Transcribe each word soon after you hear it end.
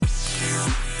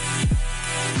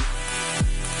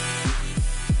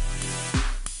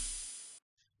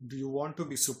want to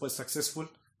be super successful,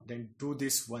 then do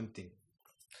this one thing.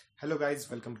 Hello guys,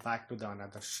 welcome back to the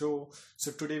another show.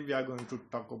 So today we are going to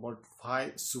talk about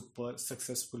why super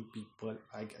successful people,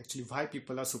 like actually why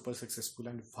people are super successful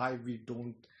and why we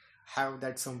don't have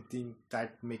that something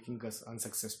that making us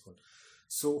unsuccessful.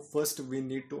 So first we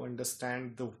need to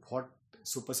understand the what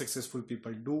super successful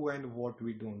people do and what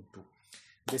we don't do.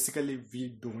 Basically we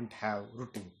don't have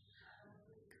routine.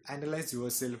 Analyze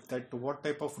yourself that what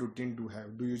type of routine do you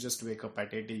have. Do you just wake up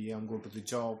at 8 a.m, go to the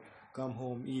job, come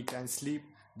home, eat and sleep?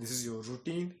 This is your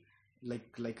routine,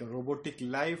 like a robotic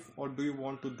life? Or do you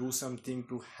want to do something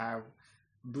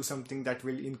that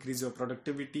will increase your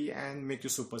productivity and make you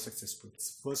super successful?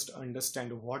 First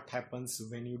understand what happens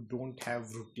when you don't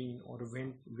have routine, or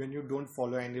when you don't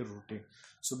follow any routine.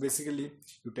 So basically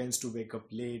you tends to wake up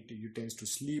late, you tends to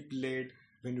sleep late.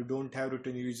 When you don't have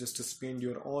routine, you just spend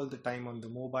your all the time on the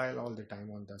mobile, all the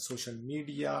time on the social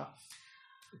media.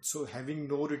 So having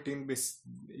no routine,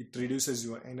 it reduces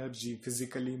your energy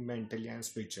physically, mentally and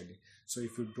spiritually. So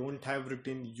if you don't have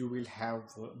routine, you will have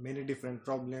many different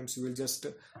problems. You will just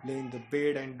lay in the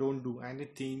bed and don't do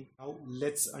anything. Now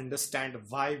let's understand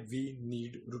why we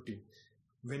need routine.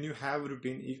 When you have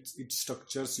routine, it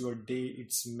structures your day,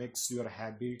 it makes your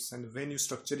habits, and when you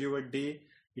structure your day,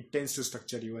 it tends to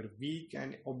structure your week,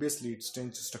 and obviously it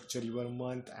tends to structure your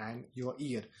month and your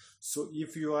year. So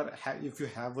if you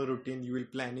have a routine, you will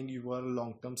planning your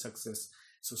long-term success.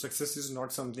 So success is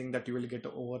not something that you will get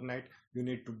overnight. You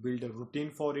need to build a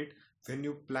routine for it. When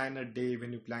you plan a day,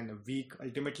 when you plan a week,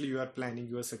 ultimately you are planning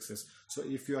your success. So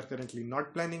if you are currently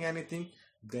not planning anything,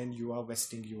 then you are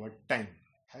wasting your time.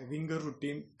 Having a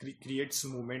routine creates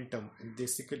momentum, and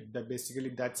basically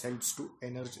that helps to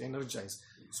energize.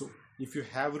 So if you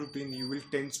have routine, you will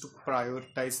tend to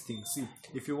prioritize things. See,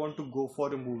 if you want to go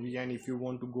for a movie and if you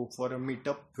want to go for a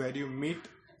meetup where you meet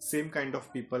same kind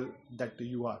of people that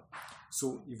you are,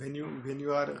 so when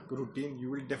you are routine, you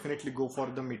will definitely go for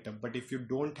the meetup. But if you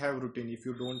don't have routine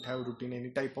any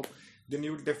type of, then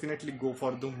you will definitely go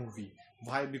for the movie.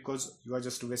 Why? Because you are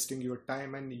just wasting your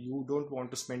time and you don't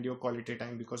want to spend your quality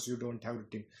time because you don't have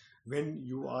routine. When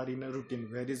you are in a routine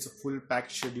where is a full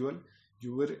packed schedule,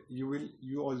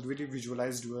 you already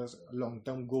visualized your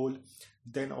long-term goal,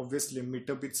 then obviously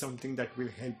meetup is something that will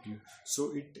help you.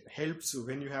 So it helps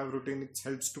when you have routine, it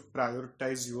helps to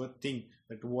prioritize your thing,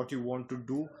 that what you want to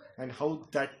do and how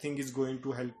that thing is going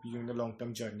to help you in the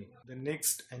long-term journey. The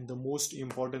next and the most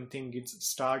important thing is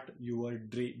start your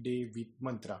day with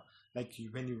mantra. Like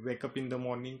when you wake up in the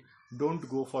morning, don't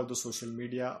go for the social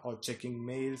media or checking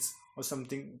mails or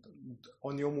something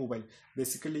on your mobile.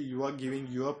 Basically you are giving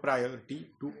your priority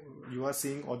to, you are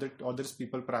seeing others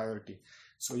people priority.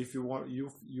 So if you want,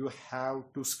 you have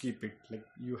to skip it. Like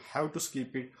you have to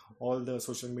skip it, all the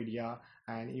social media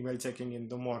and email checking in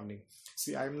the morning.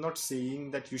 See, I'm not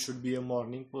saying that you should be a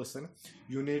morning person.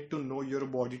 You need to know your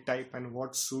body type and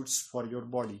what suits for your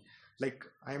body. Like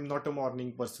I am not a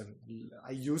morning person.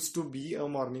 I used to be a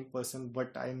morning person,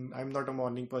 but I'm not a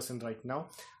morning person right now.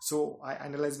 So I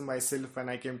analyzed myself and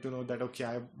I came to know that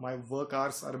okay, my work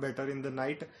hours are better in the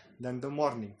night than the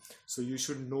morning. So you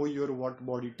should know your what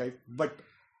body type. But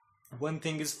one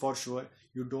thing is for sure,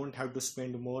 you don't have to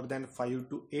spend more than 5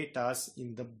 to 8 hours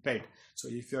in the bed. So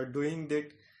if you are doing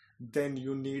that, then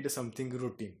you need something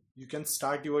routine. You can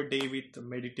start your day with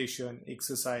meditation,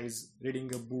 exercise,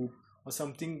 reading a book, or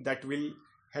something that will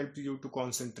help you to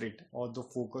concentrate or the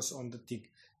focus on the thing.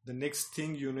 The next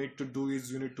thing you need to do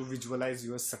is you need to visualize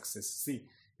your success. See,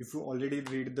 if you already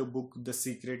read the book The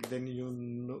Secret, then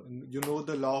you know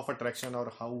the law of attraction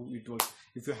or how it works.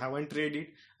 If you haven't read it,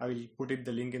 I will put it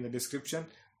the link in the description.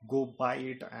 Go buy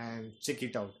it and check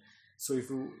it out. So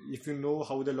if you know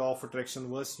how the law of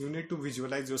attraction works, you need to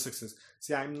visualize your success.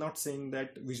 See, I'm not saying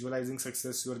that visualizing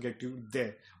success will get you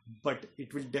there, but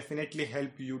it will definitely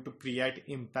help you to create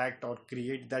impact or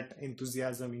create that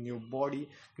enthusiasm in your body,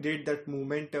 create that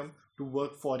momentum to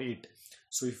work for it.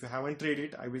 So if you haven't read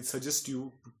it, I will suggest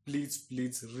you to please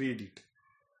read it.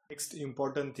 Next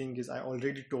important thing is, I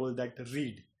already told that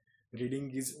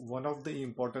reading is one of the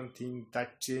important thing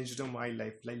that changed my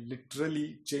life, like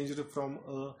literally changed from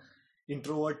a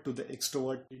introvert to the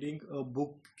extrovert. Reading a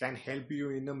book can help you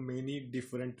in a many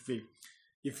different way.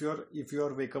 If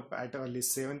you're wake up at early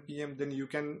 7 p.m, then you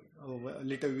can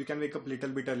wake up little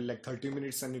bit early, like 30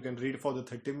 minutes, and you can read for the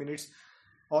 30 minutes.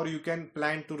 Or you can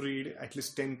plan to read at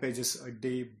least 10 pages a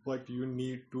day, but you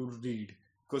need to read,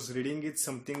 because reading is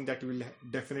something that will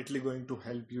definitely going to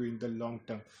help you in the long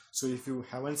term. So if you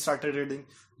haven't started reading,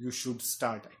 you should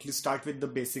at least start with the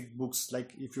basic books.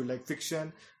 Like if you like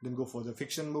fiction, then go for the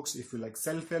fiction books. If you like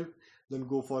self-help, then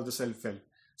go for the self-help.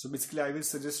 So basically I will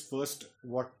suggest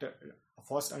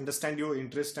first understand your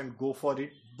interest and go for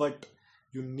it, but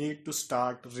you need to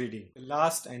start reading.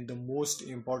 Last and the most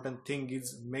important thing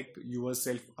is make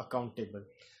yourself accountable.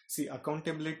 See,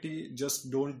 accountability just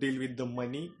don't deal with the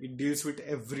money, it deals with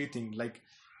everything. Like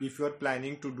if you are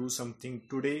planning to do something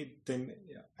today, then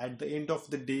at the end of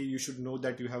the day you should know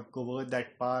that you have covered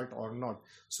that part or not.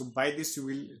 So by this you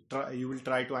will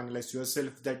try to analyze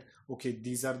yourself that okay,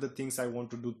 these are the things I want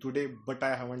to do today but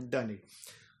I haven't done it.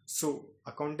 So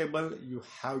accountable, you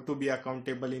have to be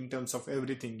accountable in terms of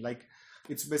everything. Like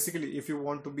it's basically, if you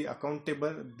want to be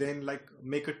accountable, then like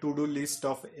make a to-do list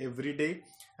of every day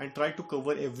and try to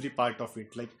cover every part of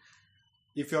it. Like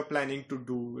if you're planning to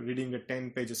do reading a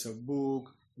 10 pages of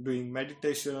book, doing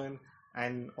meditation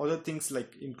and other things,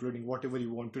 like including whatever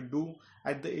you want to do,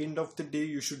 at the end of the day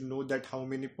you should know that how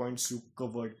many points you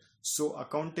covered. So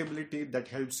accountability, that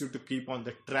helps you to keep on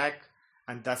the track,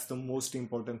 and that's the most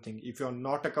important thing. If you're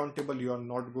not accountable, you are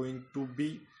not going to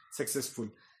be successful.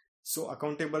 So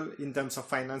accountable in terms of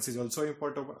finance is also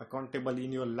important. Accountable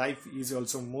in your life is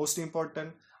also most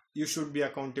important. You should be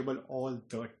accountable all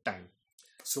the time.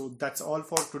 So that's all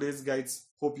for today's guys.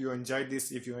 Hope you enjoyed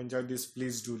this. If you enjoyed this,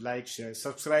 please do like, share,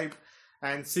 subscribe,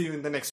 and see you in the next